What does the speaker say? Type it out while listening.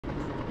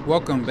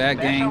Welcome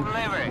back, gang.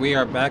 We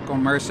are back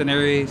on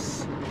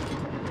Mercenaries.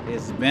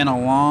 It's been a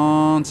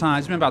long time.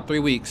 It's been about 3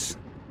 weeks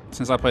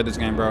since I played this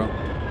game, bro.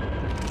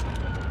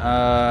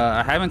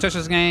 I haven't touched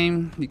this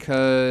game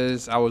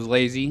because I was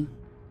lazy.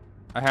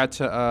 I had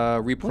to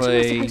replay what am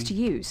I supposed to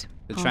use?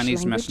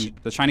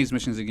 the Chinese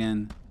missions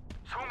again.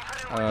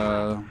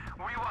 So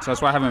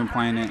that's why I haven't been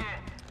playing it.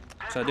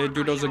 So I did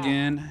do those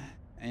again,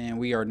 and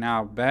we are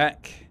now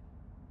back.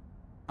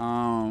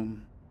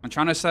 I'm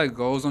trying to set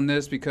goals on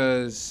this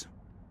because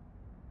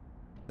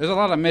there's a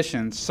lot of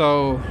missions.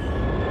 So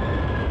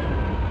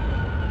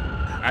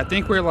I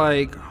think we're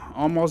like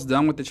almost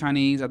done with the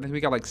Chinese. I think we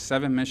got like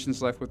 7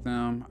 missions left with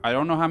them. I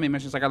don't know how many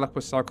missions I got left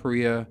with South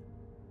Korea.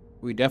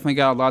 We definitely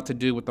got a lot to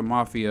do with the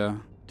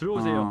mafia. So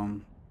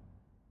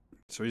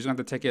we're just gonna have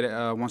to take it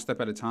one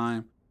step at a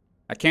time.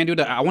 I can't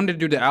do I wanted to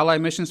do the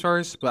allied missions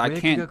first, but I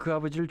can't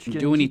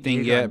do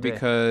anything yet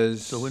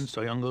because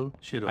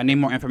I need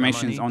more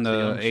information on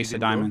the Ace of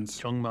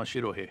Diamonds.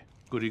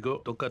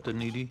 그리고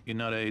똑같은 일이 이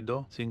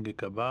나라에도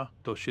생길까봐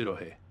더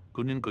싫어해.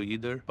 군인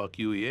거기들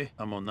바뀌우에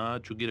아무나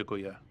죽일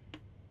거야.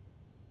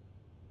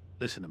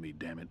 Listen to me,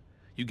 damn it.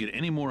 You get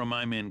any more of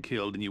my men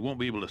killed, and you won't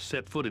be able to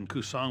set foot in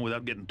Kusong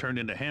without getting turned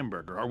into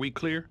hamburger. Are we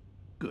clear?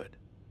 Good.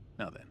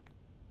 Now then,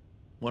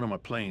 one of my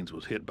planes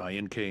was hit by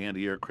NK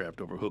anti-aircraft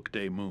over Hook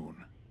Day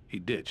Moon. He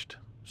ditched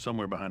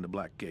somewhere behind the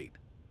Black Gate.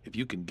 If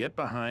you can get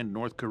behind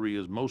North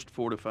Korea's most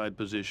fortified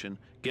position,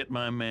 get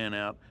my man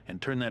out,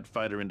 and turn that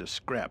fighter into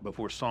scrap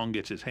before Song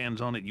gets his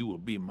hands on it, you will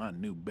be my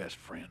new best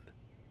friend.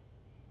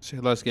 Say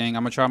less, gang.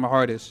 I'm gonna try my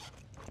hardest.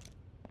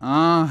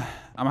 I'm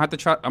gonna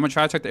try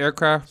to take the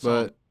aircraft,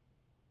 but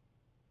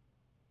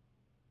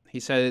he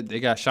said they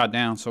got shot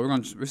down, so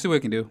we'll see what we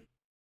can do.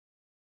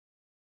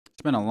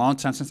 It's been a long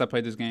time since I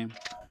played this game.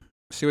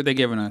 See what they're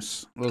giving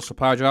us. A little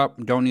supply drop.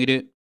 Don't need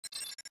it.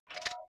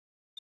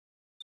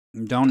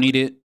 Don't need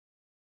it.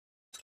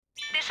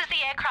 This is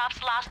the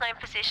aircraft's last known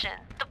position.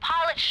 The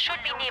pilot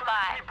should be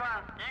nearby.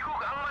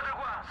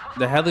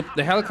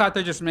 The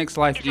helicopter just makes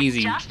life easy.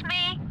 Is it just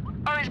me,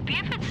 or is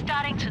Buford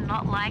starting to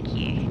not like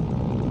you?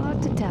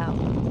 Hard to tell.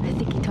 I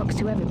think he talks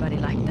to everybody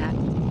like that.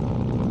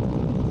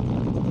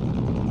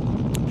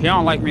 He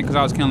don't like me because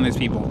I was killing these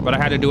people, but I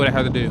had to do what I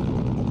had to do.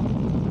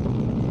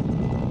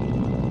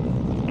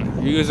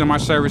 You're using my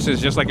services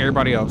just like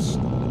everybody else.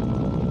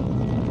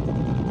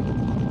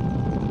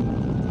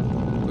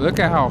 Look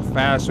at how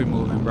fast we're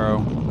moving, bro.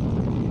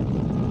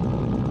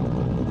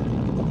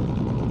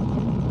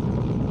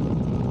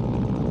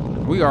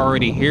 We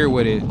already here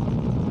with it.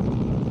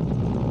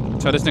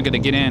 Tell this nigga to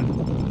get in.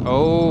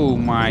 Oh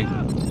my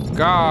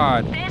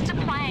god. There's the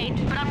plane,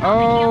 but I'm not picking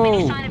up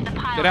any sign of the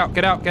pilot. Get out,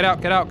 get out, get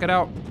out, get out, get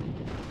out.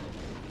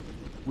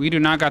 We do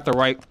not got the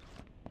right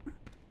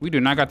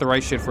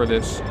shit for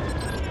this.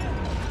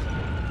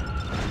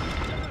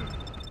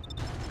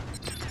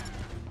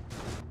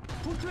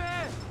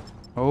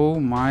 Oh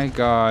my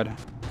god.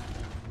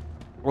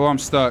 Oh, I'm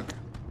stuck.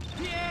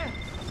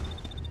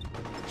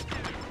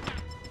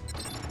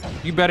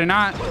 You better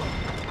not.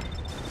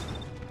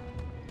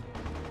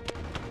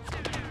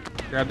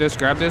 Grab this,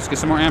 get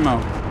some more ammo.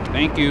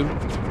 Thank you.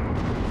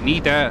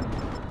 Need that.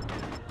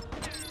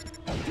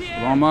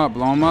 Blow him up,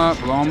 blow him up,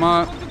 blow him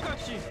up.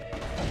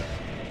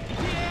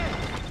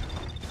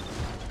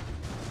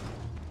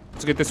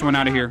 Let's get this one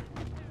out of here.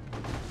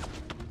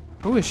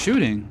 Who is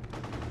shooting?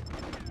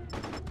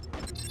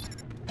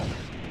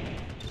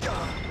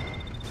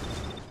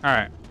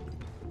 Alright.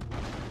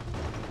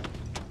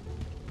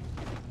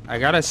 I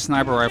got a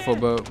sniper rifle,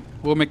 but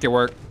we'll make it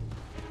work.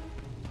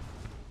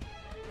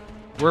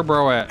 Where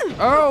bro at?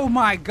 Oh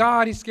my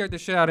god, he scared the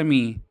shit out of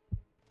me.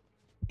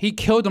 He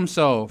killed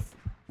himself.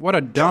 What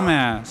a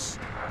dumbass.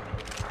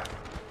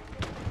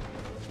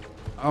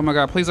 Oh my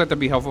god, please let there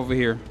be health over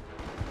here.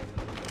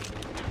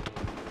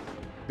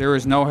 There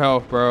is no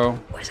health, bro.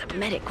 Where's a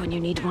medic when you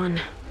need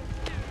one?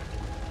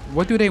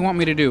 What do they want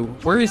me to do?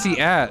 Where is he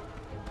at?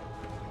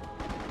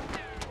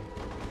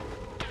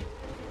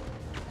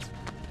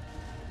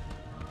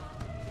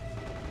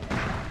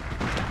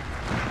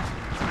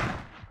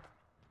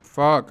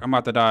 Fuck, I'm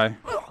about to die.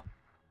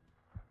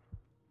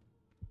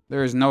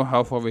 There is no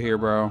health over here,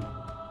 bro.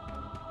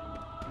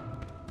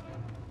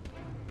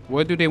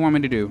 What do they want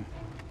me to do?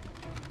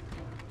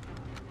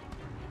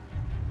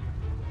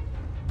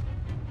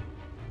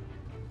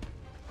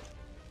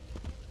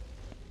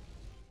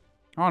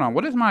 Hold on,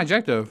 what is my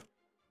objective?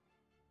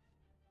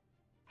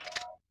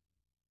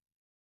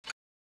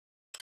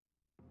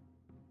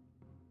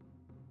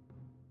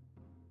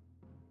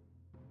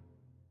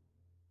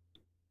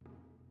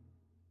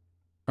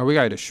 Oh, we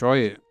gotta destroy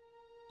it.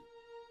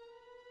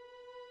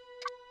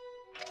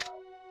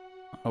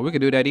 Oh, we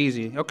could do that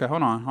easy. Okay,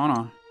 hold on, hold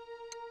on.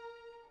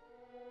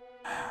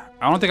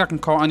 I don't think I can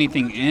call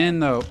anything in,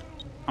 though.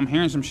 I'm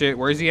hearing some shit.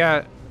 Where is he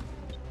at?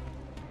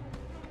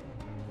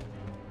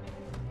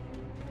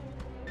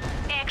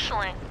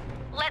 Excellent.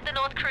 Let the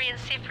North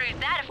Koreans sift through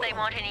that if they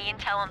want any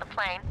intel on the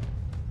plane.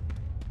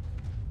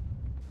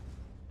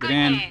 Good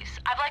news.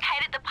 I've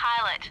located the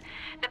pilot.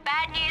 The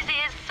bad news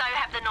is, so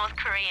have the North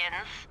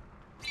Koreans.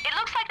 It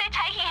looks like they're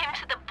taking him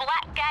to the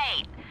Black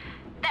Gate.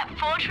 That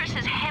fortress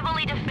is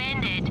heavily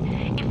defended.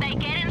 If they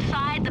get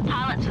inside, the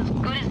pilot's as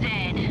good as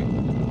dead.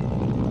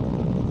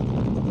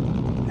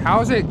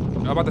 How is it?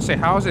 I'm about to say,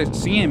 how is it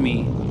seeing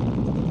me?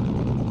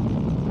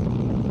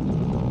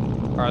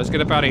 All right, let's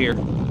get up out of here.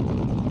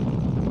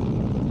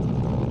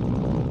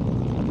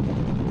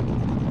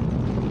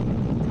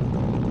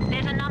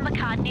 There's a number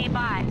card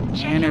nearby.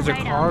 Check And there's a your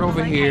radar card for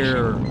over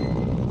location. here.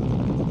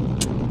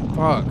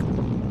 Fuck.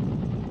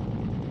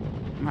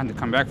 I'm gonna have to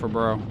come back for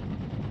bro.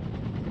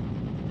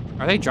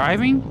 Are they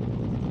driving?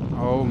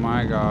 Oh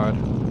my god.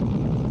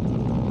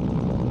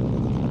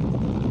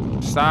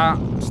 Stop.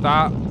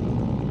 Stop.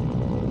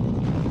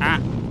 Ah.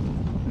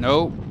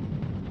 Nope.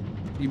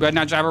 You better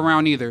not drive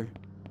around either.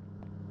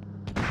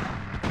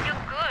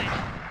 You're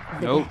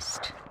good. Nope.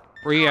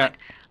 Where you at?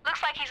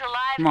 Looks like he's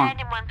alive Come on. and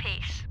in one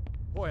piece.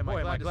 Boy, am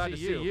I glad to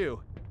see you.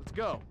 Let's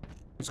go.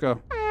 Let's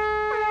go.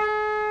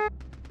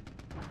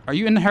 Are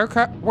you in the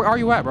haircut? Where are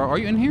you at, bro? Are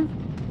you in here?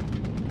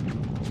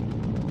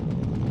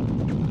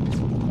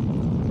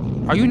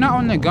 Are you not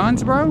on the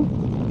guns, bro?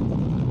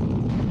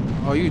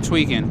 Oh, you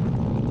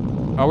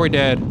tweaking. Oh, we're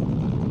dead.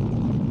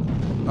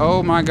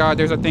 Oh my god,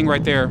 there's a thing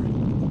right there.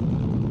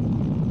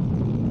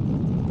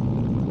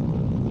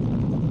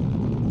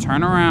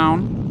 Turn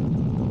around.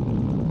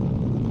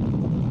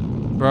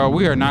 Bro,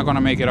 we are not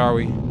gonna make it, are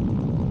we?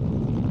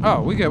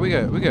 Oh, we good, we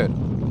good, we good.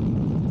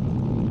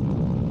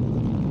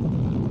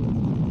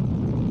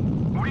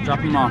 Drop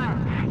him off.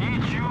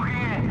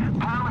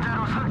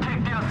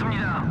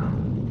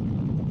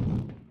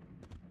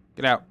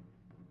 Get out.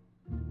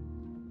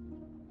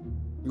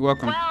 You're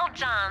welcome. Well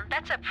done.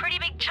 That's a pretty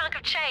big chunk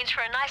of change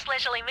for a nice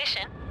leisurely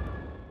mission.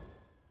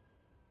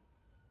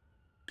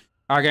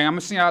 Alright, gang, I'm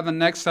gonna see you out of the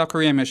next South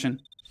Korean mission.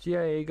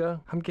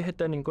 CIA가 함께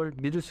했다는 걸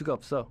믿을 수가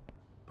없어.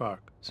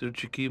 Park,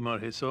 솔직히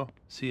말해서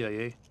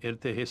CIA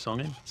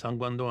LT해성엔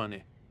상관도 안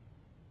해.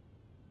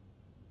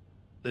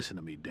 Listen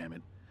to me, damn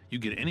it. You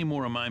get any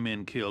more of my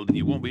men killed, and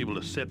you won't be able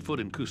to set foot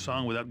in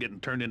Kusong without getting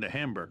turned into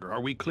hamburger.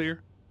 Are we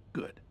clear?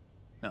 Good.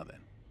 Now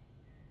then.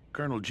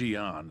 Colonel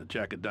Jian, the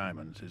Jack of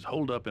Diamonds, is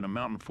holed up in a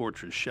mountain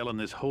fortress shelling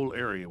this whole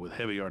area with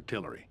heavy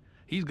artillery.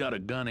 He's got a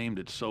gun aimed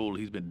at Seoul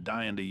he's been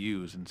dying to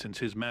use, and since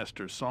his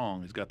master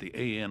Song has got the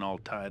AN all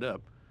tied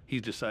up,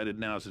 he's decided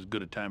now's as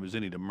good a time as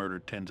any to murder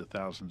tens of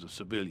thousands of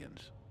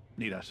civilians.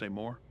 Need I say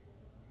more?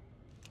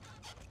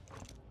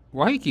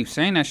 Why you keep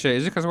saying that shit?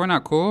 Is it because we're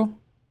not cool?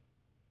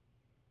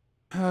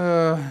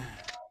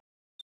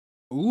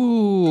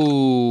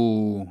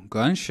 Ooh,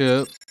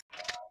 gunship.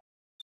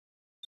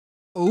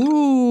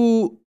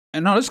 Ooh,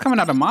 and no, this is coming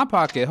out of my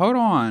pocket. Hold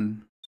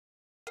on.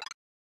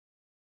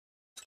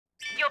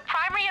 Your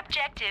primary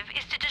objective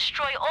is to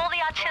destroy all the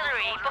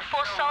artillery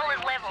before Seoul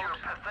is leveled.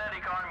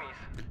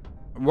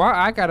 Why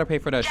I gotta pay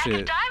for that Jack of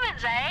shit?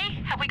 Diamonds,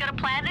 eh? Have we got a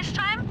plan this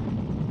time?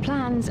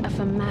 Plans are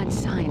for mad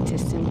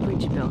scientists and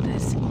bridge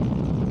builders.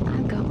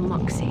 I've got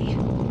moxie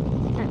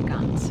and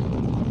guns.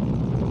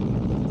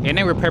 And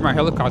they repaired my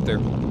helicopter.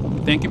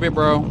 Thank you, big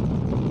bro.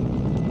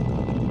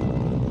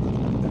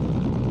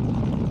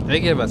 They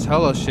give us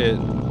hella shit.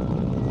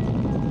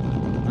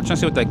 I'm trying to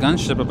see what that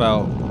gunship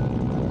about.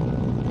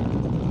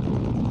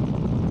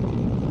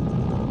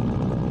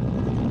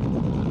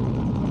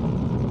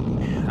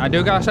 I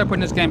do gotta start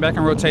putting this game back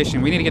in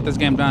rotation. We need to get this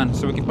game done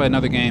so we can play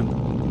another game.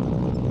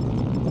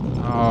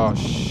 Oh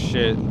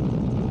shit.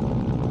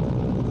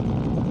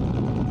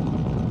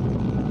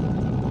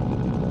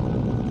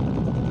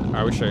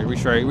 Alright, we straight, we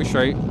straight, we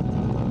straight.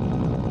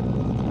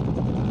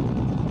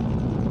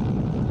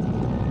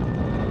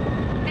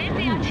 There's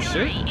the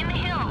artillery in the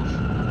hills.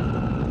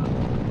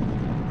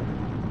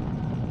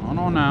 Hold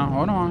on now,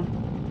 hold on.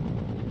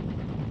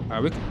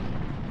 Alright,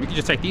 we can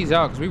just take these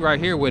out because we right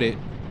here with it.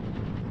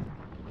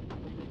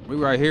 We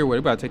right here with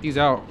it. We about to take these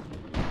out.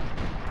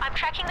 I'm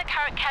tracking the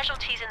current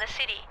casualties in the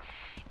city.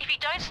 If you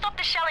don't stop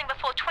the shelling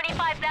before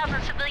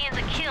 25,000 civilians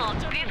are killed,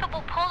 Buford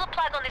will pull the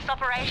plug on this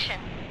operation.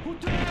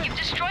 You've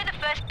destroyed the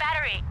first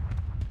battery.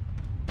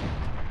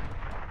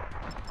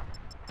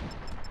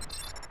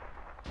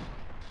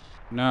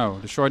 No,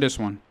 destroy this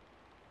one.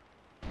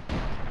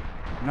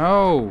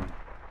 No.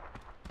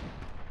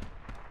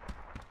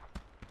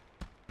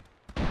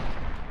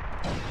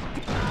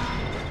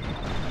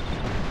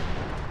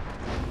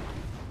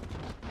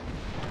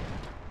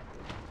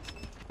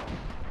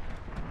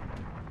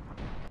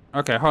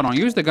 Okay, hold on.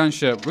 Use the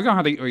gunship. We're gonna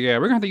have to. Oh yeah,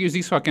 we're gonna have to use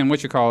these fucking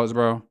whatchamacallits,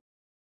 bro.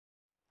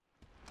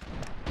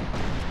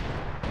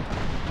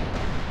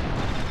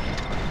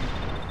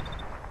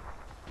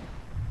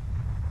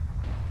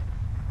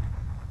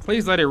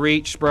 Please let it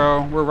reach,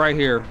 bro. We're right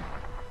here.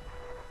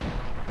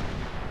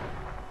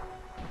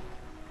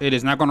 It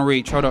is not gonna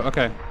reach. Hold up.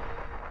 Okay.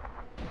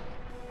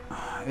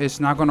 It's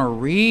not gonna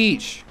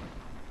reach.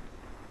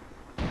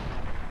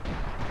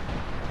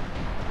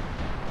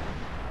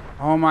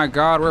 Oh my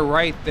god, we're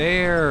right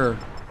there.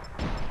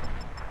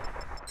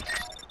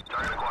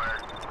 Target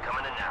acquired.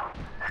 Coming in now.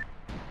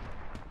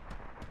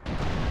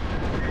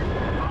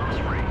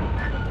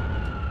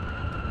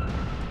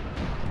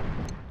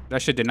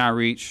 That shit did not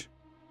reach.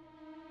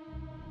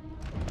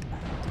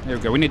 There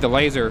we go. We need the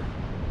laser.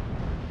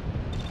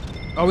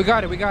 Oh, we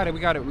got it. We got it. We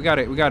got it. We got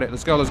it. We got it.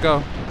 Let's go. Let's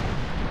go.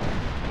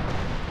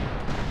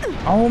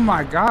 Oh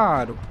my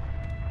God.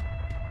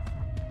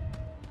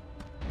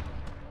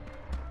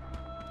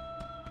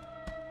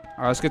 All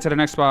right, let's get to the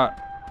next spot.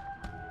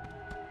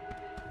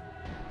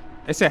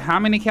 It said how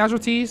many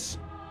casualties?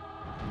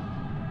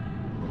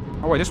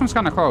 Oh wait, this one's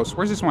kind of close.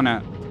 Where's this one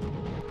at?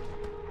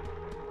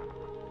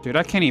 Dude,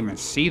 I can't even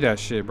see that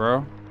shit,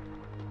 bro.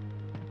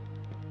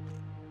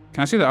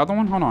 Can I see the other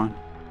one? Hold on.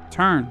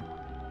 Turn.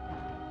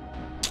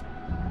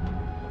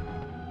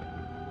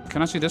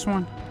 Can I see this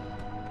one?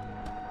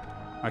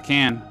 I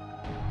can.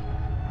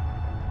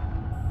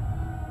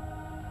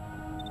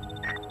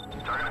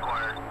 Target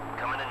acquired.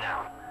 Coming in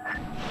now.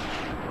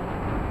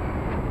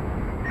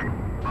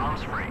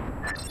 Bombs free.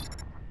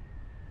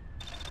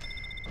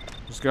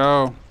 Let's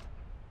go.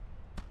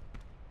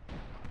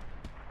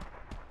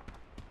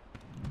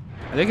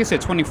 I think it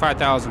said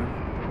 25,000.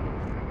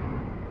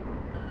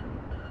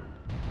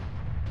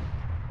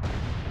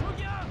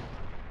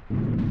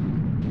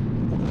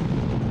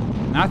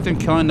 Nothing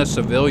killing the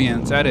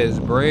civilians. That is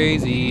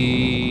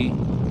brazy.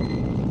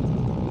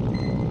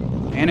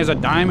 And there's a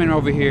diamond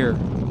over here.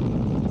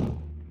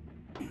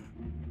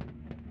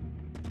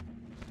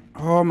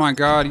 Oh my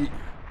God.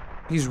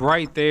 He's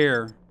right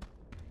there.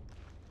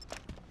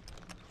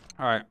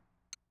 All right.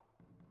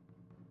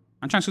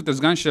 I'm trying to shoot this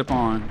gunship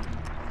on.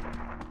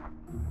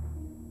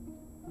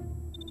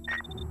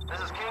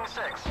 This is King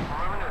 6.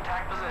 Moving to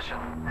attack position.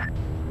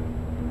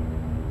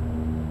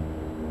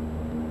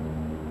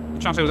 I'm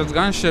trying to see what this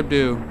gunship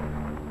do.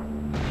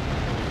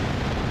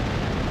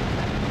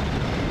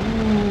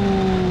 Ooh.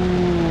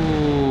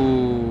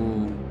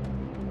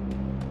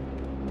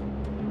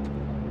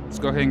 Let's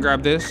go ahead and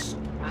grab this.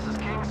 This is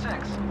King 6.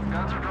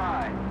 Guns are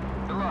dry.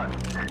 Good luck.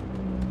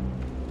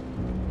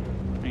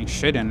 Ain't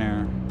shit in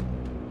there.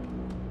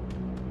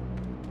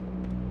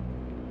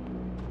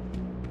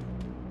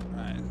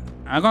 Alright.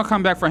 I'm gonna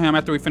come back for him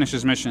after we finish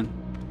this mission.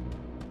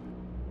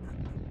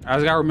 I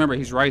just gotta remember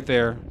he's right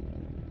there.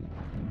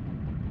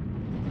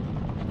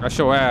 That's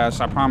your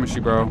ass, I promise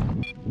you, bro.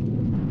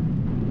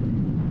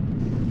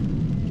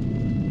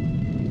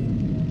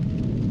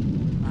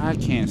 I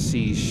can't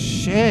see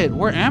shit.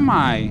 Where am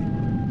I?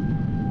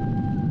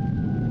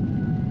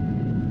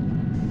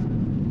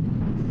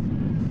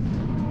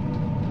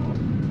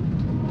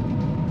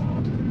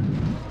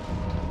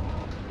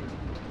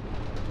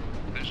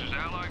 This is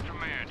Allied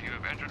Command. You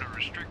have entered a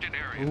restricted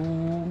area.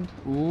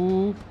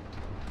 Ooh.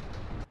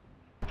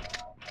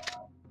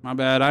 My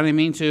bad, I didn't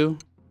mean to.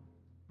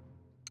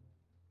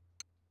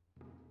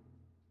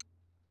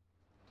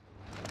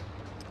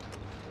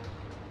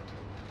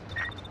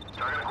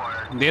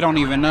 They don't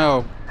even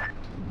know.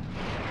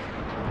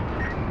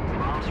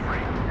 Bombs free.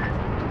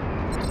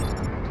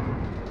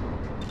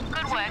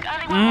 Good work.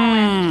 Only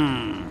one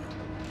more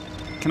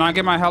left. Can I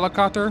get my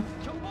helicopter?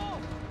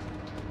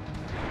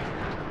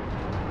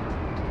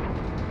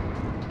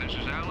 This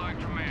is Allied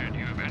Command.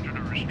 You have entered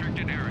a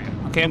restricted area.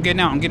 Okay, I'm getting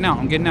out. I'm getting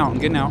out.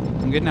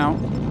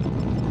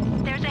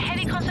 There's a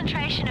heavy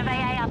concentration of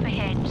AA up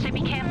ahead, so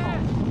be careful.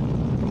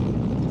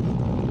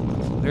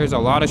 There's a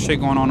lot of shit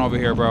going on over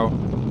here, bro.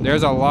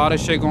 There's a lot of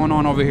shit going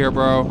on over here,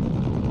 bro.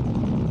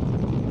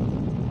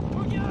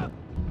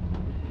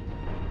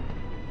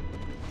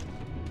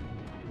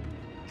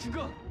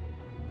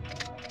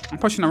 I'm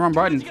pushing the wrong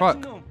button.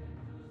 Fuck. Oh,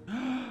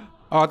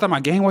 I thought my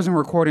game wasn't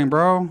recording,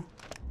 bro.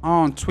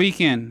 Oh, I'm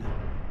tweaking.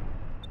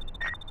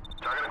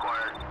 Target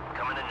acquired.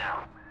 Coming in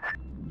now.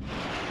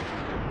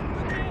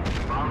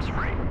 Bombs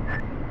free.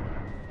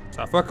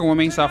 Stop fucking with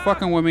me. Stop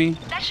fucking with me.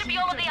 That should be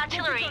all of the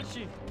artillery.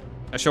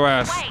 That's your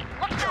ass. Wait,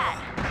 what's that?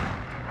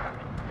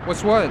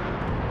 What's what?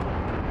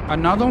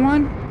 Another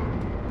one?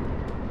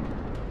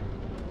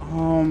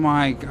 Oh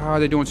my God,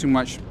 they're doing too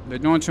much. They're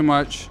doing too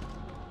much.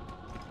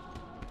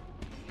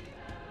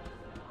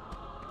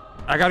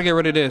 I gotta get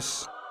rid of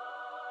this.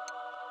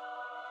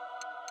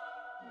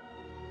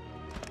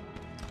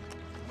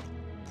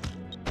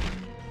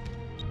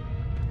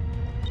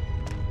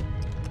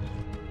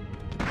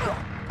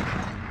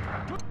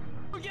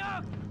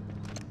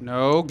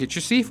 No, get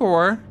your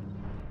C4.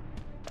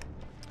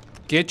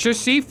 Get your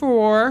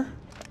C4.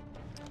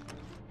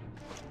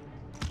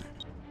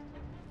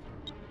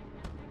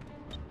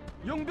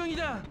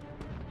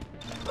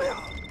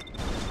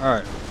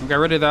 Alright, we got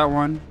rid of that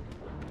one.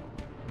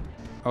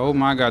 Oh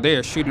my God, they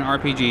are shooting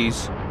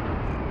RPGs.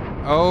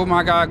 Oh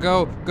my God,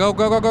 go. Go,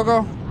 go, go, go,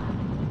 go.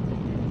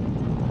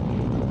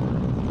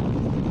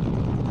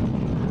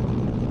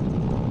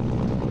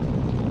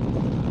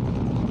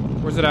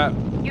 Where's it at?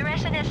 Your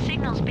SNS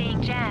signal's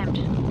being jammed.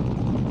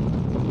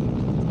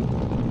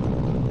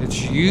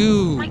 It's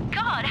you. My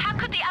God, how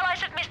could the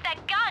Allies have missed that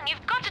gun?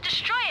 You've got to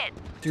destroy it.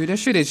 Dude, that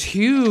shit is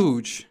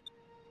huge.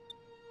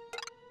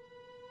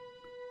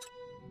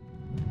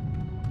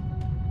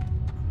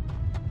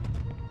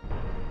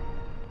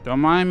 Don't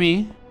mind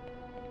me.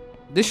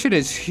 This shit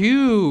is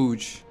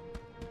huge.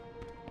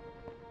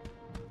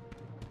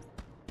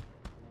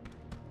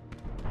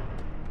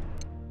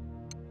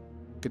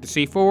 Get the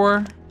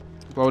C4.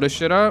 Blow this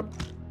shit up.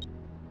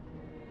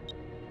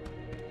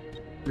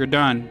 You're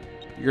done.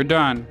 You're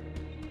done.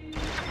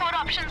 Support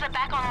options are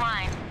back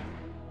online.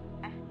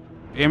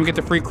 And we get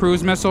the free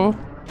cruise missile.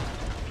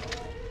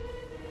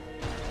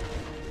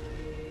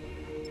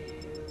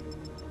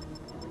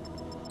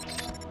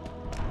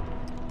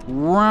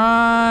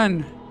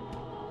 Run!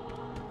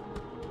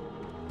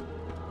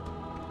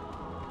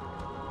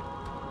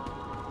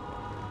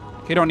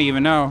 He don't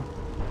even know.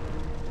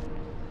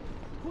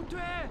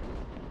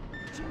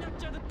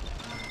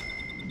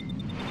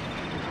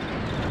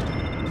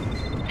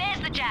 There's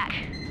the jack.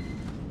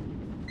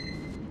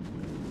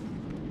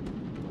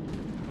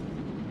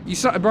 You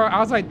saw, bro, I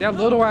was like, that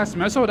little ass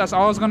missile, that's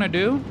all it's gonna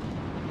do?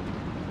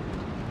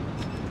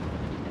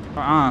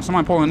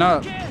 Someone pulling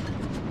up.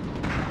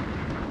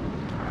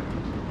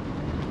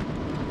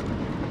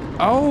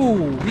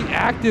 Oh, he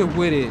active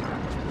with it.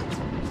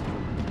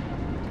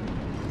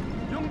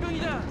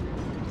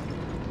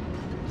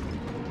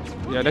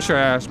 Yeah, that's your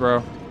ass,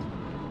 bro.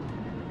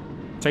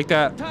 Take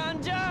that.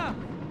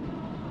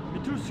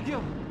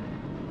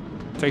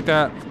 Take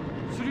that.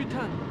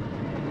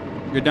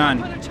 You're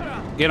done.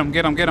 Get him,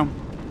 get him, get him.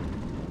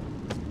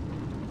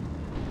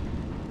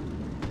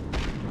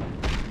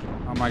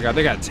 Oh my god,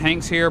 they got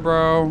tanks here,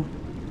 bro.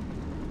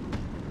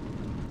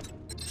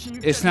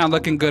 It's not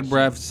looking good,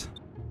 brevs.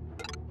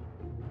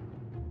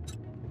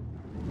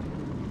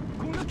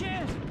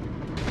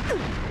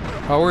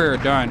 Oh, we're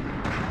done.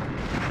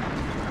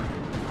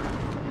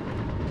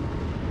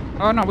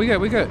 Oh no, we good,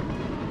 we good.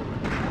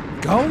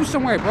 Go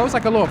somewhere, bro. It's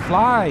like a little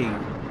fly.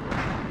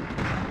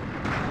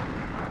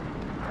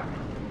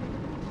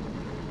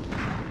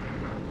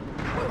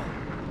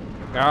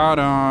 Got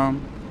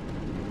him.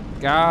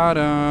 Got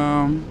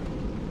him.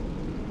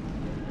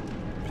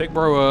 Pick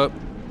bro up.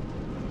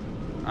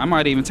 I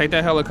might even take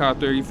that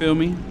helicopter, you feel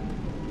me?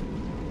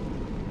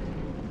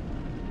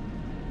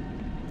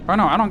 Oh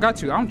no, I don't got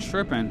to. I'm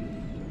tripping.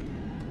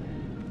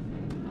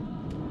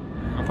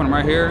 I'll put him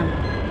right here.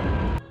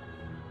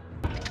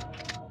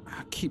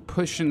 I keep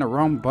pushing the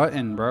wrong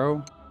button,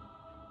 bro.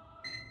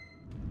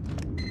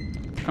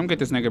 Come get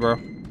this nigga, bro.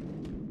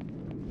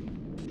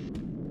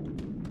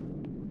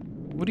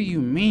 What do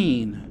you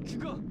mean?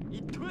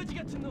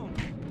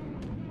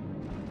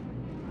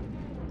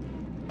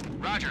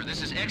 Roger,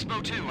 this is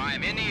Expo 2. I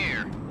am in the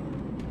air.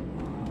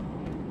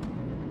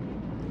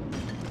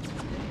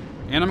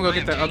 And I'm gonna go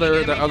get the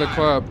other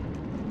club.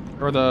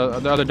 Or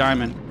the other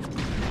diamond.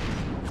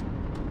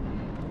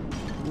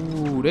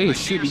 Ooh, they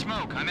shooting.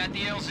 Smoke. I'm at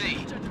the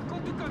LZ.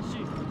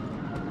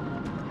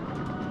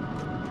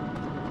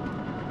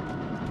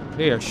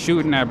 They are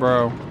shooting at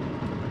bro.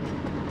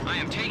 I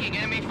am taking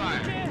enemy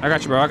fire. I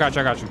got you, bro. I got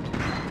you. I got you.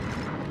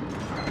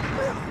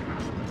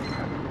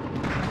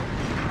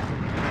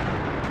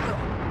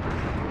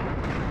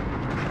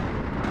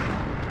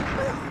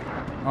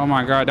 Oh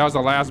my god, that was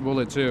the last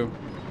bullet too.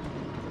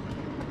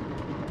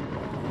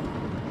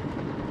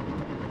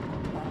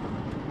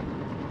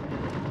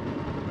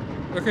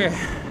 Okay.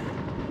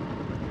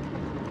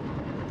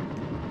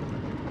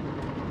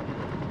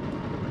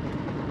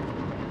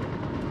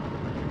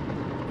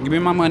 Give me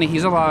my money.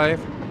 He's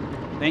alive.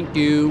 Thank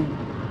you.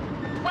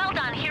 Well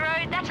done, hero.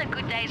 That's a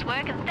good day's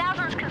work, and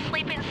thousands can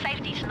sleep in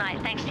safety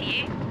tonight thanks to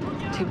you.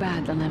 Too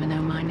bad they'll never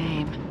know my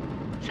name.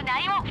 So now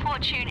you want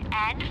fortune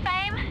and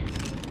fame?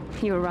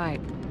 You're right.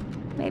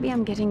 Maybe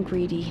I'm getting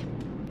greedy.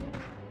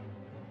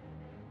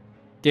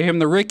 Get him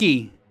the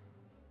Ricky.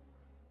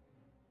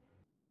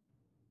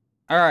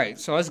 Alright,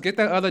 so let's get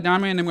that other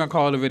diamond and then we're gonna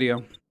call it a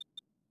video.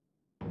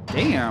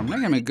 Damn, they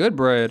gave me good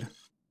bread.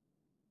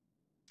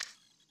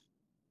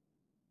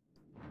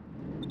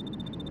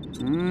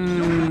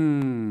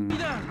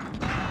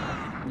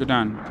 You're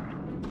done.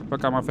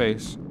 Fuck out my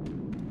face.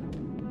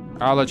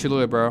 I'll let you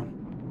live, bro.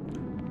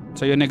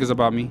 Tell your niggas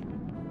about me.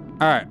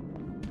 Alright.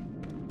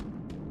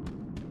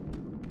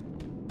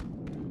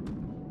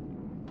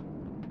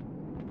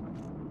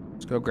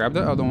 Let's go grab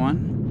the other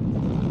one.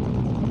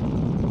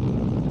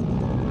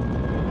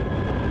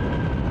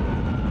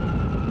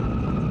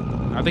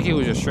 I think he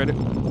was just shredded.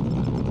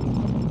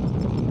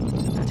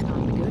 That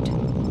can't be good.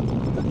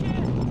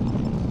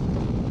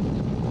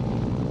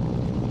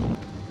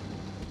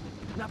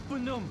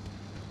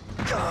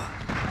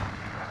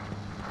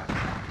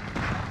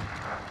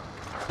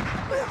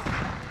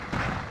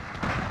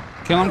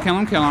 Kill him, kill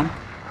him, kill him.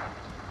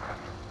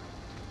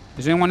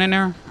 Is anyone in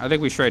there? I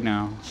think we straight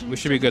now. We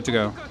should be good to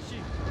go.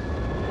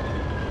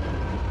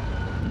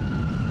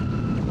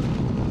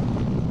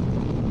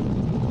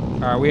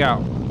 Alright, we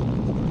out.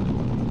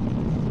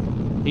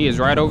 He is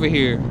right over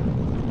here.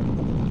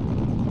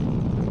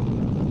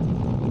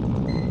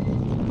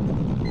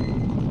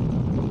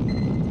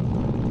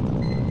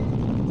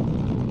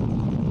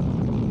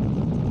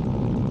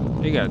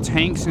 They got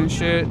tanks and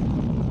shit.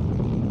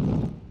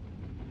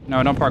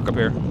 No, don't park up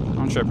here.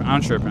 I'm tripping.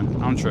 I'm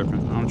tripping. I'm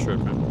tripping. I'm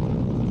tripping.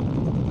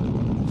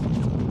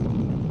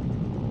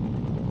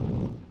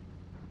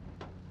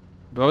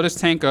 Blow this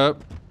tank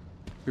up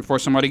before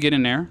somebody get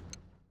in there.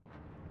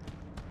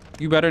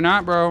 You better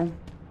not, bro.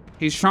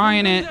 He's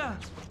trying it.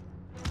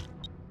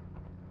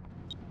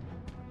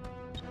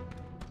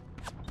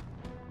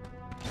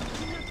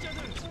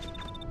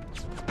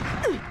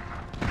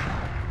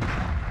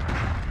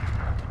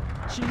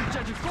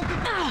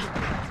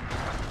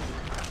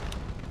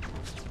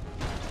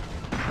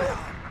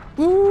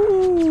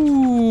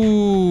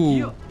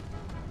 Ooh.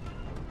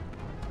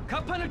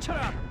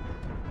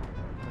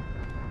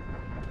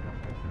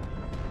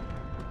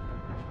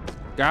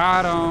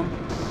 Got him.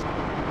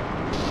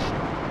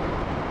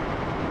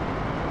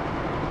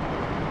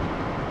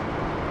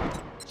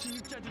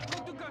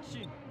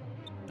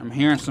 I'm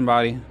hearing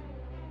somebody.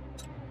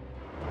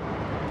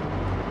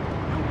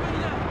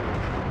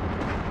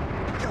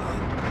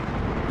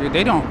 Dude,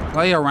 they don't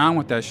play around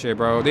with that shit,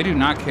 bro. They do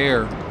not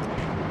care.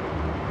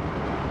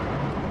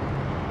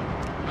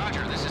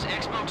 Roger, this is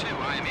Expo 2.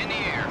 I am in the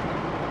air.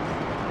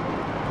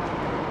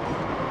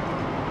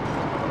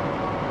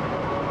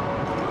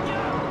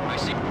 I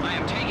see. I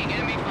am taking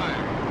enemy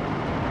fire.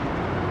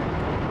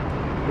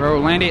 Bro,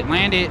 land it,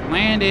 land it,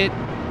 land it.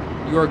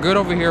 You are good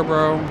over here,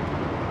 bro.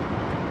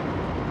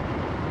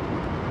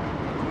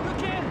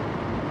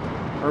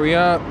 Hurry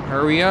up,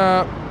 hurry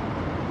up.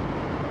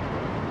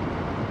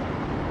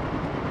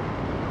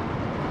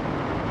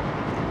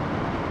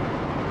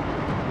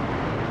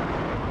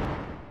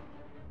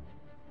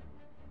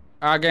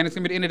 Again, it's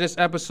gonna be the end of this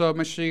episode.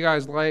 Make sure you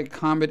guys like,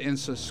 comment, and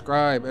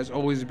subscribe. As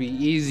always, be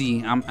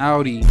easy. I'm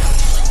outie.